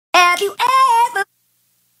you ever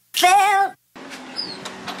felt.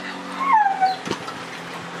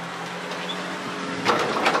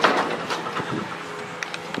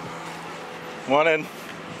 Morning.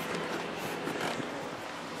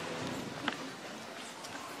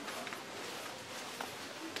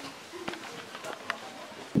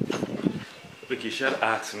 Vicky, she had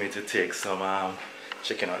asked me to take some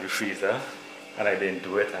chicken out of the freezer, and I didn't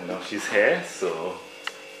do it, and now she's here, so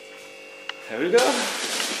here we go.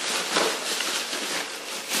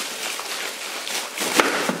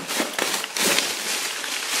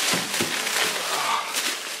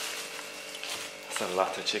 That's a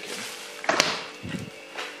lot of chicken.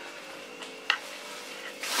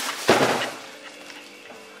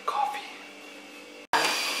 Coffee.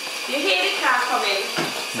 You hear the car coming?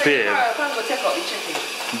 So Babe. you can't go take out the chicken.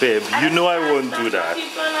 Babe, you know I won't do that.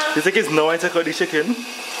 You think it's now I take out the chicken?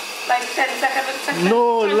 Like 10 seconds?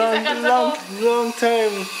 No, 20 seconds ago. long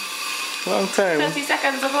time. Long time. 20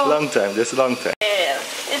 seconds ago. Long time, just a long time. Yeah.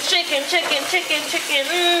 It's chicken. It's chicken. Chicken.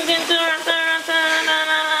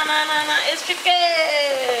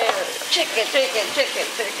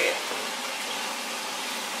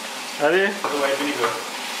 Ready?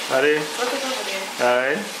 Ready? Look it over there.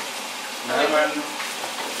 Alright.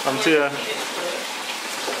 I'm to you.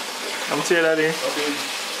 I'm to you, Daddy. Okay.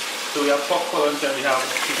 So we have popcorn and we have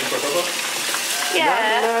chicken potato.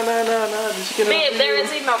 Yeah. No. The chicken Babe, there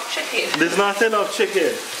is enough chicken. There's not enough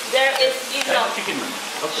chicken. There is enough chicken.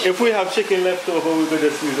 Okay. If we have chicken left over, we could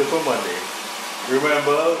just use it for Monday.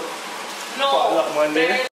 Remember? No.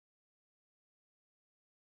 Monday.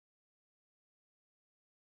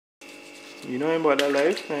 You know about that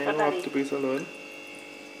life? I don't have to be so alone.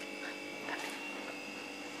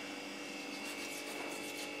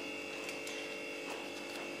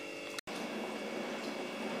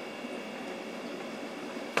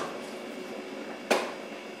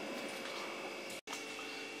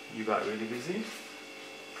 You got really busy?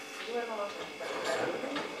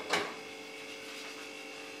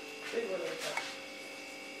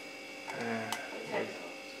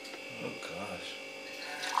 Oh gosh.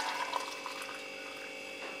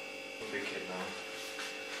 Big kid now.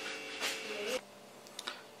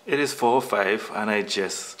 It is 4:05 and I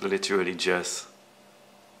literally just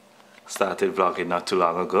started vlogging not too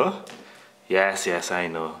long ago. Yes, I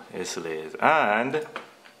know, it's late. And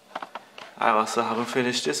I also haven't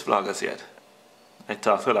finished this vlog as yet. I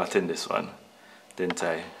talked a lot in this one, didn't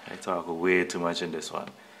I? I talked way too much in this one.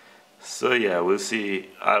 So yeah, we'll see.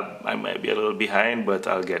 I might be a little behind, but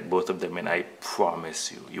I'll get both of them, and I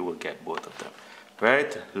promise you will get both of them.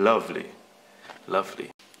 Right? Lovely.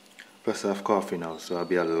 Plus I have coffee now, so I'll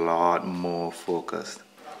be a lot more focused.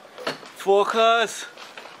 Focus!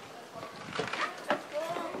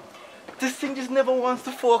 This thing just never wants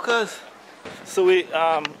to focus. So we,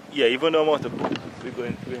 yeah, even though I'm out of boat, we're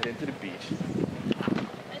heading to the beach.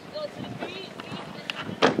 Let's go to the beach.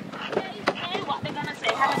 Hey, what they gonna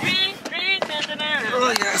say? Have a drink.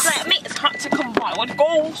 Oh yes. It's like, mate, it's hard to come by. What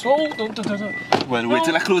go? So, Well, wait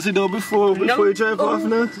till I close the door before you drive off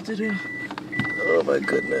now. Oh my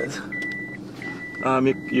goodness.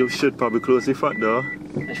 You should probably close the front door.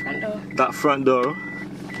 Which front door? That front door.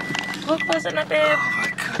 Go close it, babe. Oh my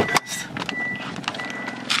goodness.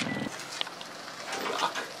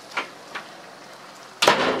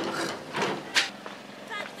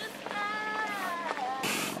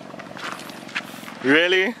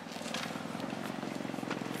 Really?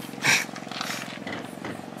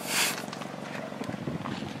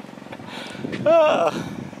 Ah.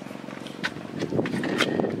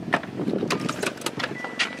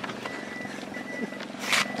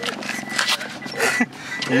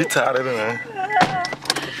 You tired of it, man?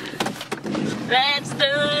 Let's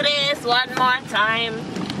do this one more time.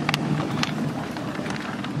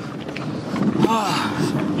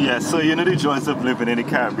 Yeah, so you know the joys of living in the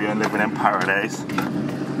Caribbean, living in paradise.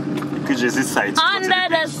 You could just decide to Under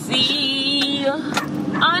the sea.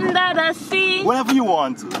 whatever you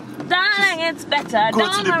want to. Darling, it's better. Go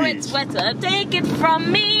to the Down or beach. it's wetter. Take it from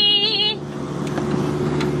me.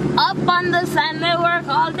 Up on the sand, they work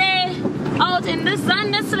all day. Out in the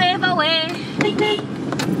sun, they slave away.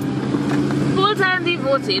 Full-time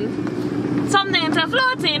devoting. Something to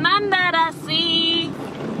floating under the sea.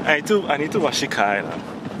 I need to wash the car, you know.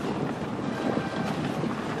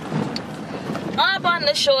 Up on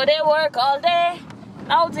the shore, they work all day.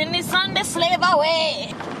 Out in the sun, they slave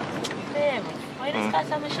away. Babe, why this guy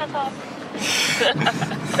tell me shut up?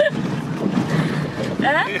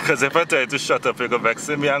 Because if I tell you to shut up, you're going to vex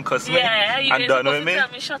me and cuss me. Yeah, you and ain't done supposed with to me. tell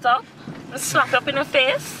me shut up. I slapped up in the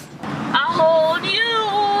face. I hold you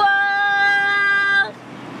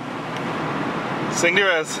Sing the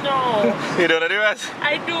rest. No. You don't know the rest?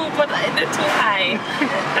 I do, but they're too high.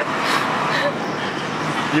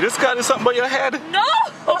 You just gotta do something about your head. No!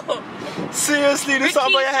 Seriously, do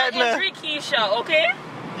something about your head now. It's Rikisha, okay?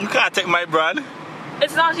 You can't take my brand.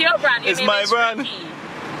 It's not your brand. Your It's name my is brand. Ricky.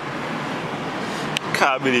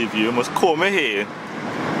 Can't believe you must comb my hair.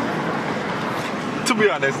 To be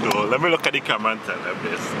honest though, let me look at the camera and tell them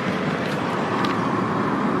this.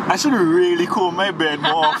 I should really comb my beard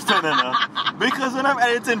more often, you know? Because when I'm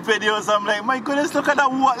editing videos, I'm like, my goodness, look at that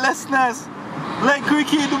whatlessness. Like,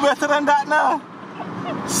 Ricky, do better than that now.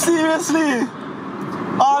 Seriously.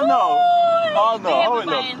 Oh no. Oh no. Babe, Oh we're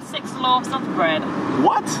no. buying 6 loaves of bread.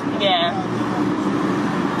 What? Yeah.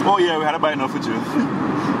 Oh yeah, we had to buy enough for you.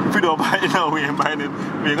 If we don't buy it now, we ain't buying it.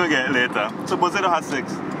 We're gonna get it later. So, was it have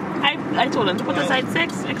 6? I told him to put aside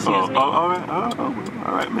 6. Excuse me. Alright,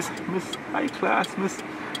 alright, miss high class, miss.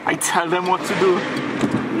 I tell them what to do.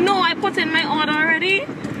 No, I put in my order already.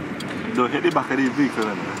 Don't hit the back of the vehicle.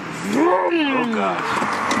 Oh gosh.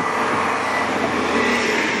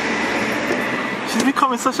 She's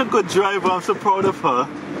becoming such a good driver. I'm so proud of her.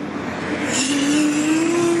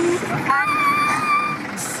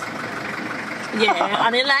 Yeah,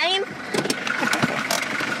 on the line.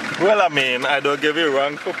 Well, I mean, I don't give you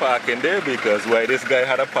wrong for parking there because why this guy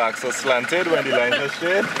had a park so slanted when the lines are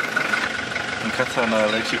straight. And Katana,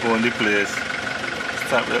 like she owned the place.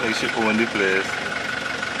 Stamp it like she owned the place.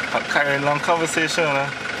 Carrying long conversation.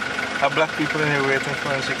 Black people in here waiting for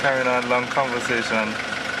her. She carrying on long conversation.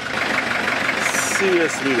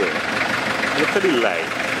 Seriously though, look at the light.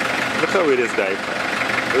 Look at where this guy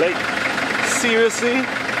parked. Like, seriously?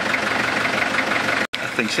 I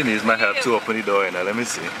think she needs my help to open the door, you know. Let me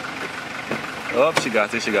see. Oh, she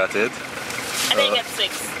got it, she got it. I didn't get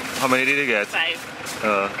 6. How many did you get? 5.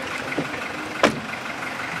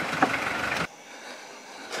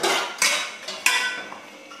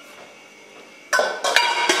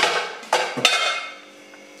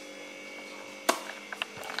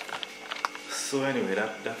 So anyway,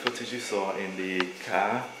 that footage you saw in the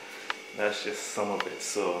car, that's just some of it.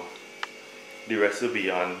 So the rest will be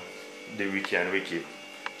on the Ricky and Ricky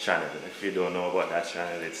channel. If you don't know about that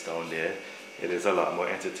channel, it's down there. It is a lot more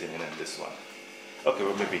entertaining than this one. Okay,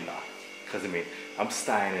 well maybe not, because I mean, I'm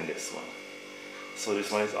styling in this one. So this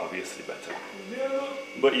one is obviously better. Yeah.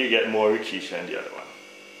 But you get more Rikisha in the other one.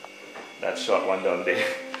 That short one down there.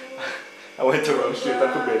 I went to run straight, I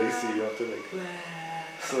could barely see you after like.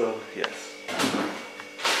 So yes.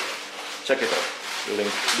 Check it out. The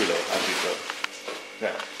link below as usual.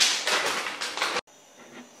 Yeah.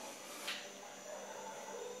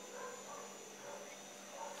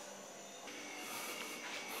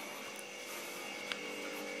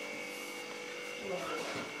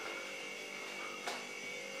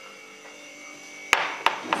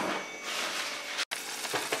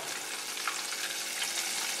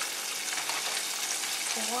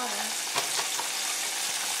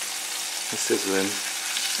 It's sizzling.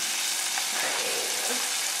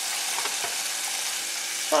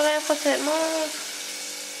 Well, I put it more.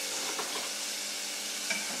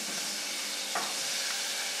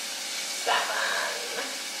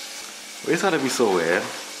 Why is that to be so weird?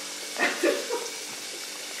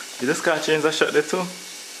 You just can't change the shot there too? No.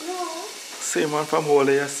 Same one from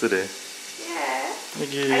Holy yesterday. Yeah.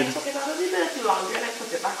 Again. I took it out of the dirty laundry and I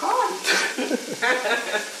put it back on.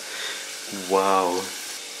 Wow.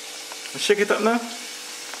 Shake it up now.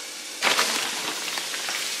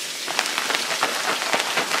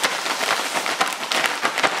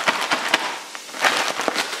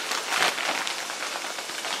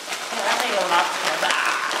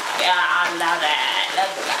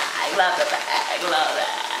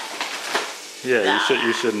 Yeah,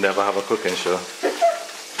 you should never have a cooking show.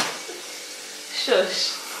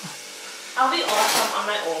 Shush. I'll be awesome on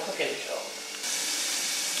my own cooking show.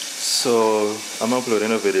 So I'm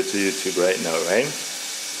uploading a video to YouTube right now, right?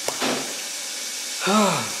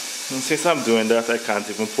 And since I'm doing that, I can't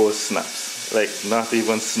even post snaps. Like, not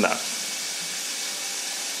even snaps.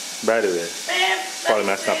 By the way, follow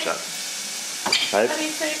me on Snapchat. Right?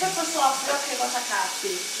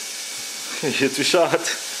 You're too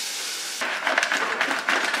short.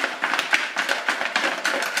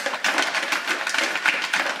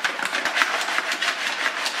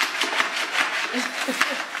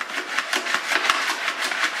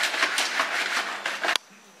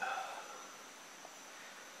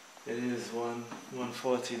 It is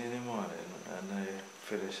 1:14 in the morning and I'm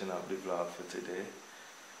finishing up the vlog for today.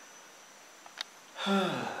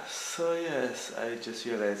 So yes, I just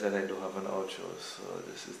realized that I don't have an outro, so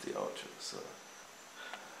this is the outro. So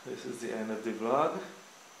this is the end of the vlog.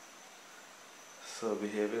 So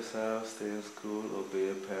behave yourself, stay in school, obey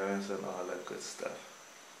your parents and all that good stuff.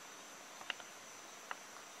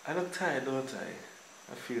 I look tired, don't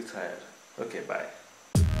I? I feel tired. Okay, bye.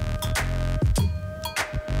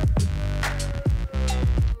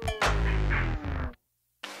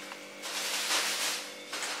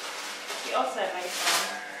 You outside like